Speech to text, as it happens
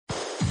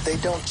They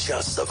don't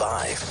just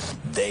survive,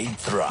 they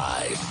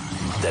thrive.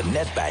 The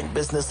Nedbank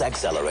Business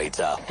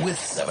Accelerator with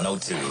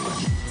 702.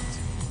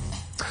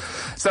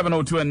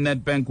 702 and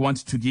Nedbank want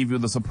to give you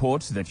the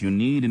support that you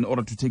need in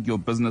order to take your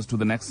business to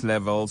the next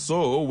level.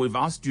 So we've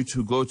asked you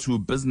to go to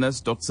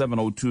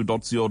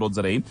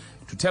business.702.co.za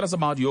to tell us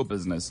about your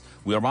business.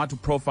 We are about to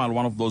profile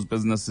one of those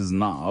businesses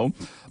now.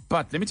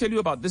 But let me tell you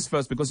about this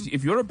first, because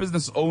if you're a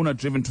business owner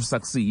driven to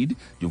succeed,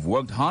 you've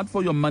worked hard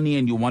for your money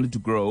and you wanted to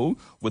grow,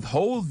 with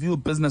Whole View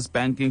Business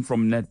Banking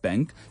from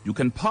Nedbank, you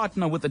can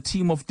partner with a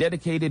team of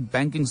dedicated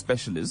banking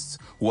specialists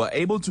who are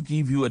able to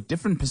give you a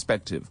different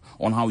perspective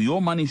on how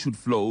your money should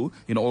flow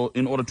in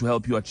order to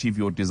help you achieve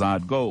your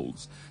desired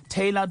goals.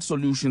 Tailored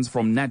solutions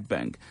from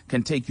Nedbank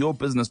can take your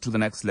business to the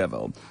next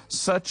level.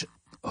 Search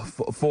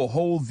for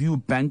Whole View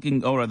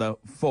Banking, or rather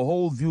for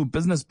Whole View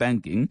Business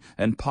Banking,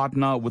 and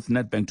partner with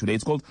Nedbank today.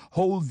 It's called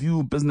Whole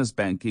View Business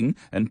Banking,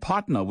 and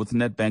partner with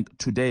Nedbank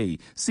today.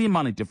 See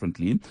money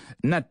differently.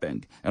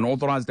 Nedbank, an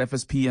authorized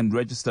FSP and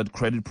registered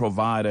credit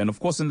provider. And of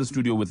course, in the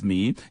studio with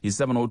me is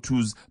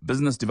 702's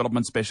business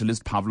development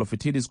specialist, Pavlo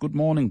Fetidis. Good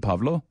morning,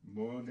 Pavlo.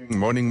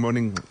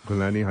 Morning,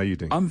 Kulani. How are you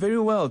doing? I'm very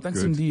well.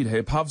 Thanks indeed.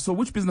 Hey, Pav. So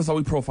which business are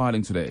we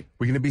profiling today?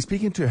 We're going to be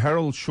speaking to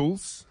Harald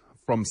Schulz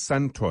from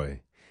Suntoy.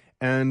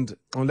 And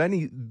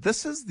Olani,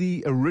 this is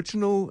the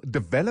original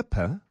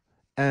developer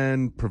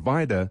and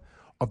provider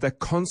of that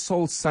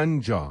Consol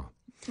Solar Jar.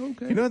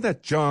 Okay. You know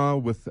that jar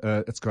with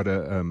it's got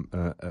a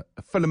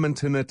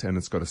filament in it, and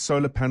it's got a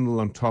solar panel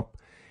on top.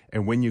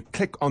 And when you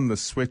click on the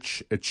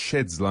switch, it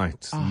sheds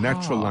light,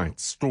 natural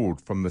light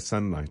stored from the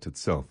sunlight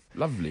itself.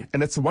 Lovely.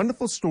 And it's a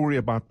wonderful story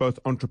about both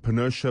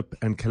entrepreneurship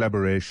and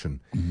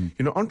collaboration. Mm-hmm.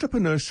 You know,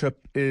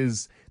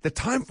 the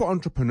time for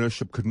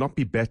entrepreneurship could not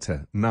be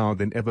better now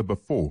than ever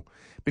before,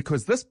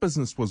 because this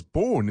business was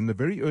born in the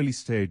very early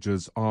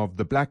stages of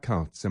the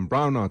blackouts and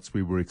brownouts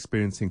we were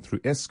experiencing through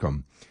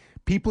Eskom.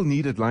 People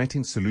needed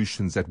lighting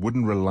solutions that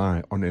wouldn't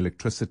rely on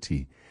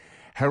electricity.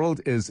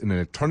 Harald is an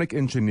electronic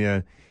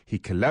engineer. He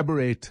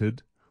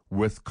collaborated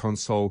with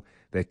Consol.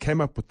 They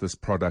came up with this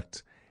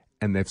product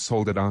and they've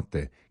sold it out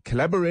there.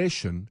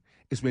 Collaboration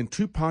is when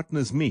two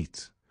partners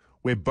meet,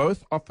 where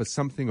both offer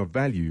something of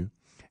value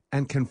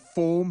and can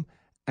form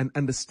an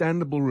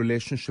understandable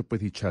relationship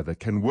with each other,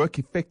 can work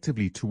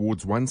effectively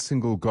towards one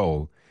single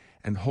goal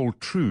and hold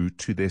true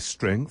to their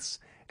strengths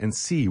and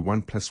see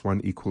 1 +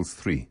 1 =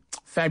 3.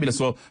 Fabulous.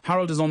 Well,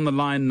 Harald is on the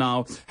line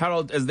now.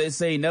 Harald, as they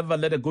say, never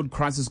let a good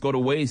crisis go to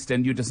waste,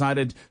 and you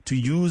decided to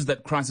use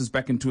that crisis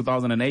back in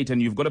 2008, and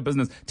you've got a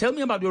business. Tell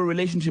me about your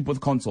relationship with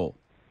Consol.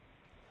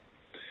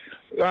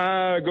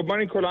 Good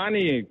morning,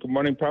 Kolani. Good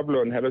morning,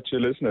 Pablo, and hello to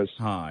your listeners.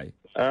 Hi.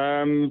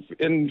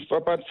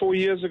 About 4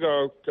 years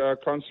ago,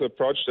 Consol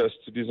approached us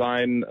to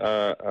design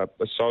a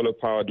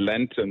solar-powered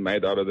lantern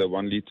made out of the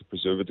 1 liter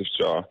preservative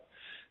jar.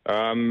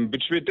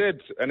 Which we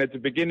did, and at the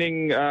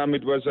beginning,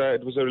 it was a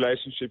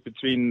relationship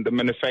between the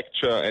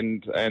manufacturer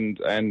and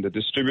the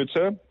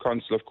distributor.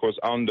 Consol, of course,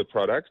 owned the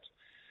product,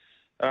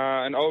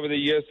 and over the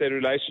years, their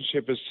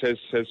relationship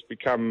has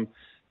become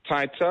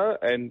tighter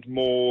and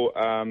more.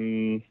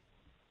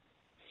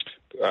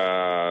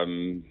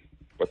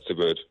 What's the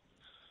word?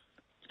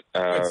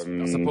 I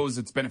suppose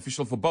it's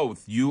beneficial for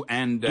both you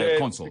and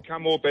Consol. It's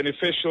become more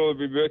beneficial.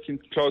 We're working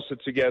closer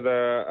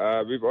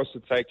together. We've also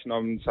taken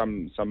on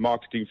some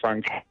marketing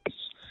functions.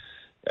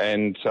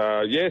 And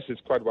yes,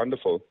 it's quite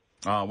wonderful.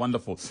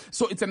 Wonderful.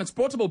 So it's an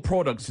exportable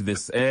product,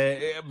 this.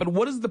 But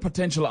what is the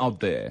potential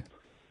out there?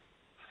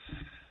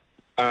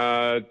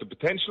 The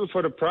potential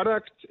for the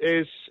product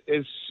is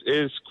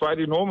quite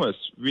enormous.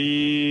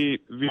 We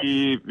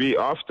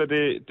after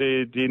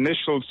the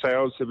initial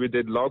sales that we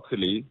did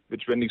locally,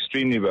 which went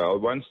extremely well.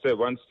 Once the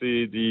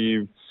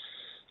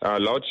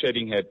load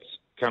shedding had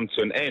come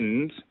to an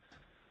end,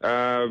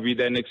 we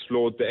then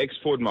explored the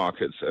export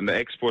markets, and the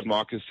export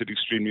markets did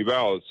extremely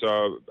well.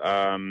 So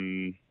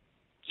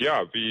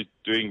we're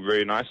doing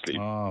very nicely.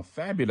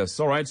 Fabulous.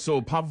 All right.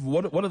 So, Pav,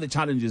 what are the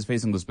challenges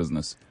facing this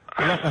business?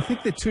 Well, I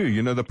think there too.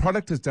 You know, the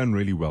product has done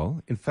really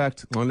well. In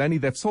fact,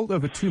 Molani, they've sold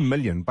over 2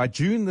 million. By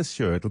June this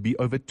year, it'll be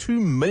over 2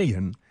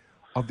 million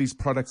of these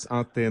products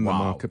out there in the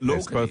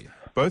marketplace,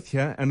 both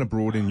here and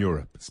abroad in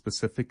Europe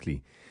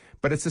specifically.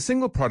 But it's a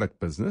single product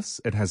business.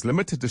 It has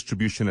limited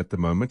distribution at the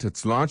moment.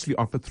 It's largely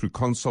offered through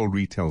Consol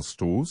retail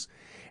stores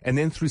and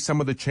then through some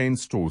of the chain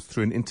stores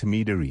through an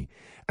intermediary.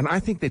 And I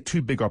think there are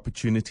two big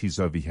opportunities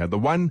over here. The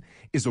one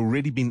is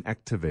already been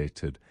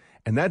activated,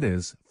 and that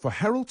is for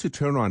Harald to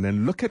turn around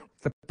and look at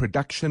the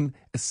production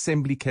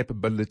assembly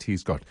capability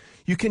he's got.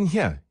 You can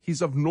hear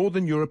he's of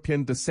Northern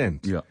European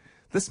descent. Yeah.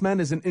 This man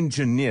is an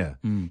engineer.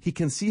 He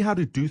can see how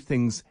to do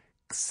things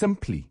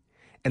simply.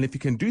 And if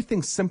you can do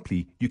things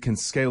simply, you can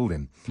scale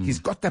them. He's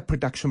got that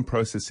production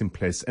process in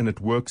place, and it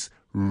works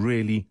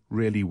really,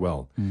 really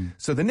well.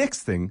 So the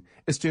next thing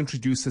is to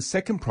introduce a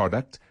second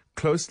product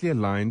closely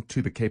aligned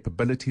to the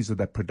capabilities of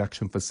that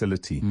production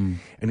facility.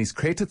 And he's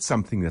created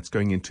something that's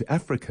going into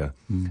Africa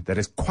that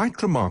is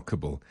quite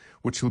remarkable,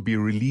 which he'll be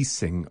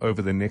releasing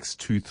over the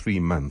next 2-3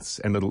 months,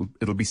 and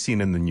it'll be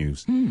seen in the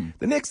news.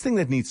 The next thing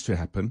that needs to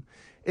happen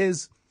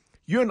is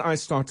You and I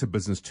start a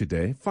business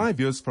today. 5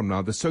 years from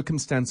now, the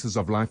circumstances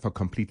of life are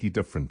completely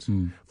different.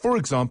 For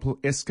example,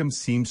 Eskom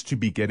seems to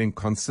be getting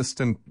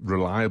consistent,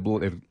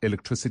 reliable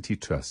electricity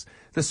to us.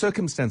 The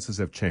circumstances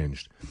have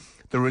changed.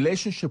 The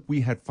relationship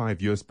we had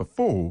 5 years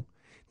before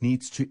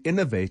needs to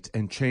innovate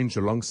and change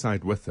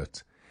alongside with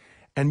it.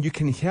 And you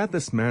can hear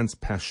this man's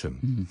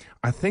passion.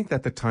 I think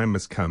that the time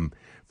has come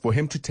for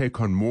him to take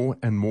on more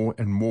and more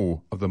and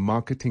more of the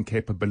marketing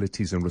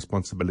capabilities and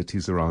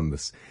responsibilities around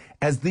this.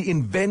 As the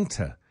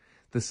inventor,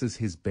 this is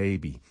his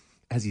baby.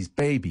 As his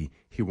baby,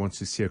 he wants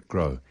to see it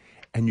grow.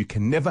 And you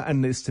can never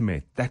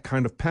underestimate that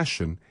kind of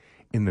passion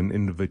in an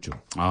individual.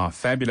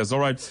 Fabulous.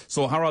 All right.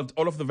 So, Harald,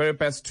 all of the very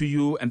best to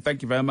you, and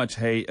thank you very much.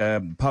 Hey,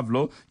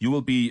 Pavlo, you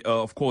will be,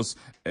 of course,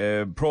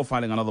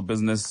 profiling another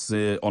business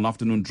on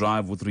Afternoon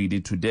Drive with Reedy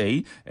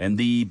today. And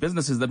the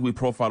businesses that we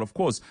profile, of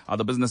course, are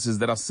the businesses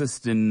that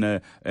assist in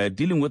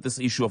dealing with this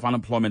issue of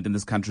unemployment in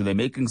this country. They're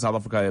making South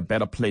Africa a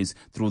better place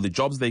through the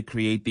jobs they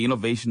create, the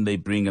innovation they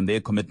bring, and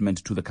their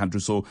commitment to the country.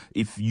 So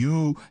if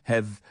you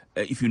have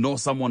if you know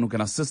someone who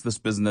can assist this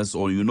business,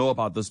 or you know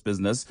about this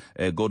business,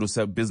 go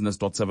to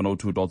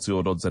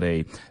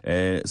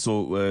business.702.co.za.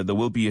 So there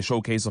will be a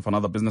showcase of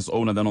another business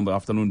owner then on the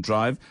Afternoon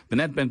Drive. The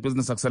Nedbank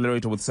Business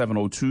Accelerator with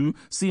 702.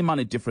 See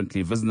money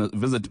differently.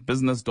 Visit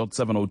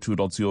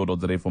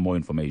business.702.co.za for more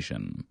information.